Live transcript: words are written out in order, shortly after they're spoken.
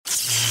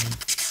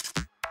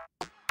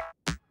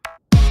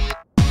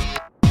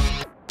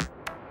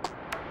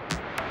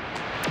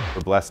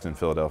we're blessed in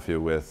Philadelphia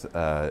with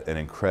an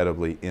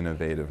incredibly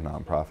innovative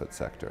nonprofit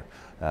sector.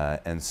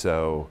 And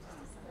so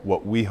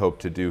what we hope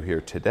to do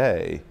here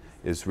today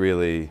is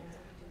really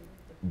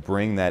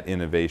bring that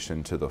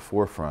innovation to the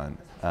forefront,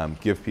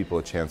 give people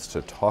a chance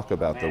to talk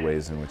about the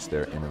ways in which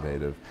they're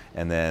innovative,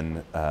 and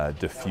then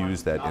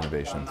diffuse that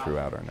innovation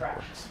throughout our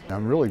networks.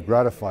 I'm really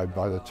gratified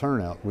by the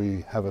turnout.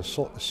 We have a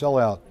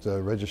sellout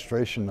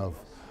registration of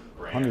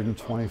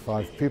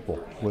 125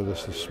 people with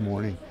us this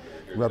morning,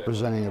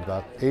 representing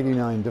about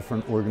 89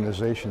 different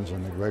organizations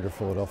in the greater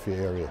Philadelphia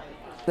area.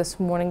 This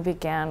morning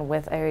began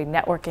with a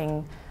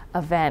networking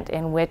event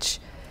in which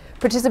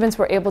participants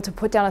were able to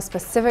put down a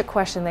specific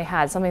question they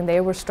had, something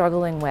they were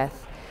struggling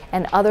with,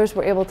 and others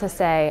were able to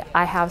say,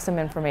 I have some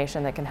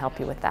information that can help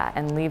you with that,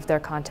 and leave their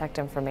contact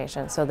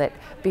information so that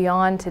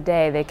beyond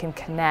today they can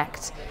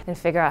connect and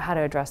figure out how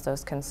to address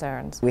those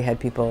concerns. We had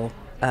people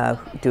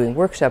doing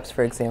workshops,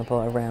 for example,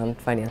 around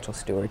financial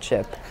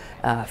stewardship,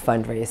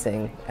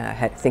 fundraising,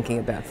 thinking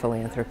about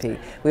philanthropy.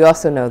 We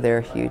also know there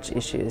are huge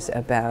issues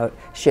about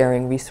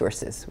sharing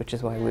resources, which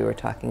is why we were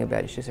talking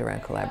about issues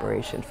around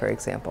collaboration, for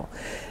example.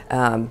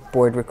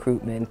 Board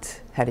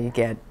recruitment, how do you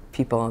get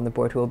people on the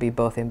board who will be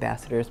both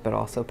ambassadors but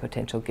also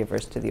potential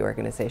givers to the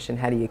organization?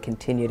 How do you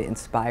continue to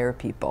inspire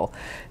people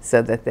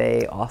so that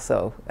they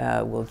also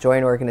will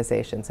join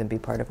organizations and be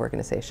part of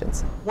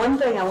organizations? One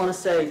thing I want to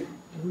say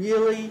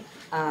really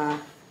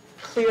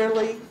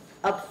clearly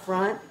up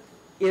front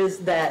is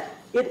that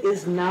it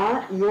is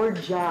not your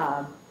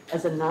job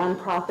as a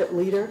nonprofit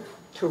leader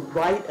to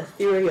write a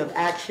theory of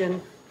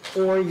action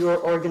for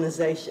your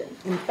organization.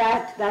 In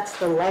fact, that's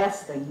the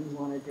last thing you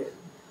want to do.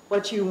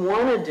 What you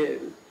want to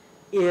do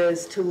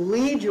is to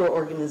lead your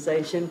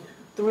organization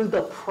through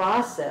the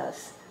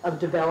process of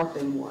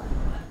developing one.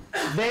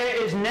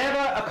 There is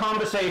never a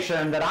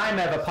conversation that I'm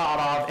ever part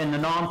of in the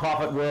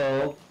nonprofit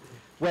world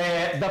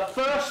where the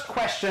first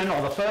question or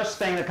the first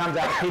thing that comes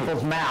out of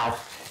people's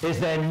mouth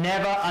is there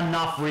never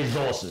enough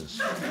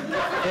resources.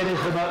 It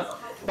is the most.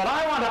 But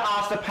I want to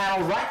ask the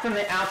panel right from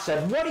the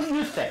outset, what do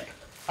you think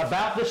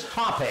about this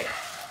topic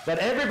that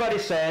everybody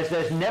says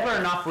there's never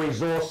enough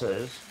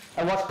resources,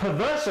 and what's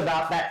perverse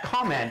about that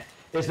comment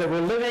is that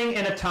we're living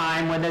in a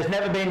time when there's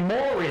never been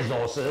more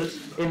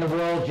resources in the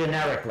world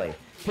generically.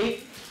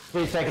 Pete,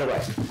 please take it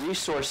away.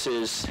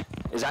 Resources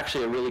is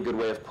actually a really good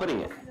way of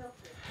putting it.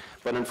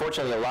 But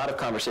unfortunately, a lot of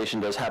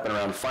conversation does happen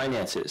around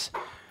finances.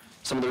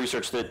 Some of the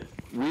research that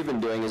we've been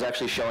doing is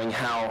actually showing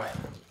how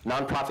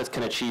nonprofits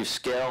can achieve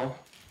scale,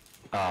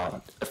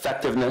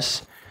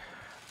 effectiveness,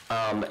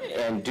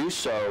 and do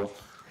so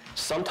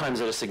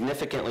sometimes at a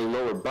significantly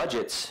lower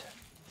budgets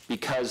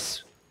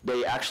because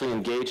they actually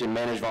engage and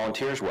manage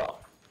volunteers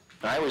well.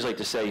 And I always like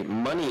to say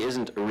money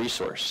isn't a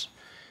resource.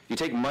 You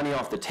take money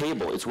off the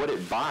table, it's what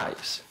it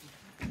buys.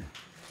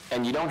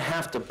 And you don't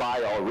have to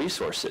buy all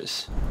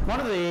resources. One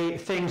of the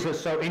things that's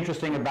so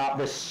interesting about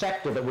this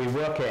sector that we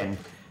work in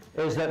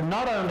is that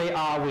not only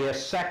are we a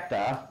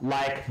sector,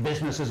 like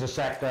business is a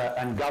sector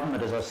and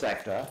government is a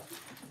sector,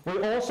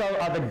 we also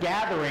are the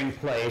gathering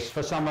place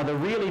for some of the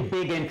really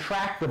big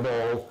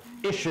intractable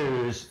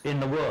issues in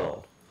the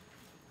world.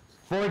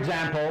 For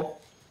example,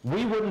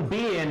 we wouldn't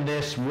be in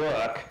this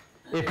work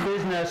if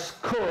business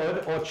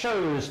could or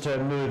chose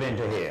to move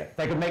into here.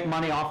 They could make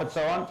money off it,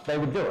 so on, they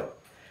would do it.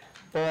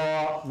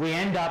 Or we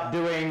end up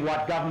doing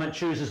what government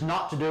chooses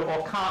not to do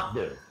or can't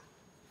do.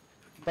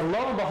 But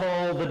lo and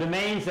behold, the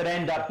domains that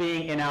end up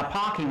being in our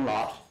parking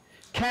lot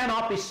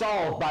cannot be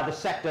solved by the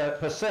sector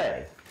per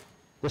se.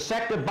 The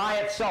sector by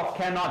itself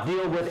cannot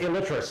deal with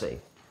illiteracy.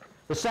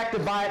 The sector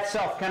by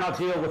itself cannot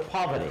deal with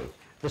poverty.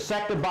 The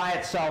sector by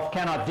itself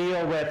cannot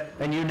deal with,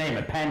 and you name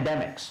it,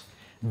 pandemics.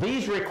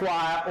 These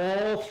require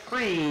all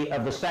three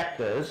of the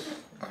sectors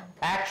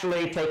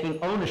actually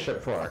taking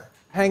ownership for it.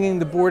 Hanging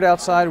the board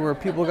outside where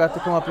people got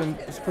to come up and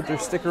just put their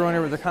sticker on it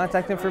with their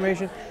contact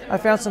information, I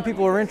found some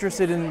people who are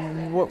interested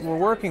in what we're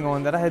working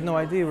on that I had no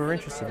idea were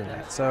interested in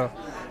that. So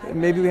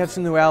maybe we have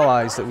some new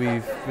allies that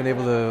we've been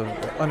able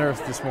to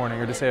unearth this morning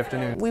or this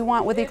afternoon. We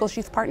want with Eagles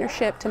Youth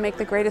Partnership to make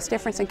the greatest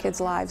difference in kids'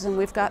 lives, and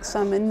we've got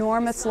some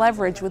enormous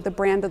leverage with the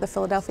brand of the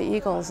Philadelphia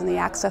Eagles and the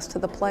access to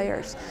the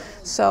players.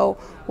 So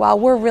while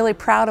we're really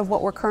proud of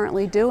what we're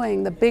currently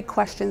doing, the big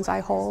questions I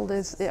hold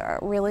are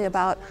really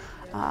about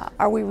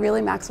are we really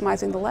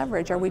maximizing the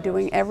leverage? Are we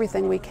doing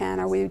everything we can?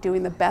 Are we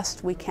doing the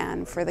best we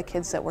can for the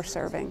kids that we're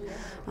serving?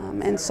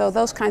 And so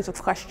those kinds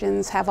of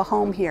questions have a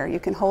home here. You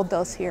can hold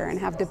those here and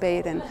have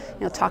debate and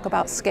talk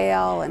about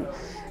scale and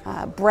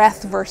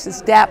breadth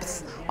versus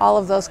depth, all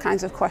of those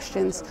kinds of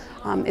questions.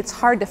 It's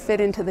hard to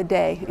fit into the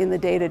day, in the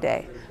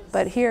day-to-day.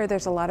 But here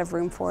there's a lot of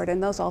room for it,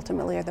 and those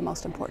ultimately are the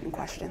most important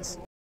questions.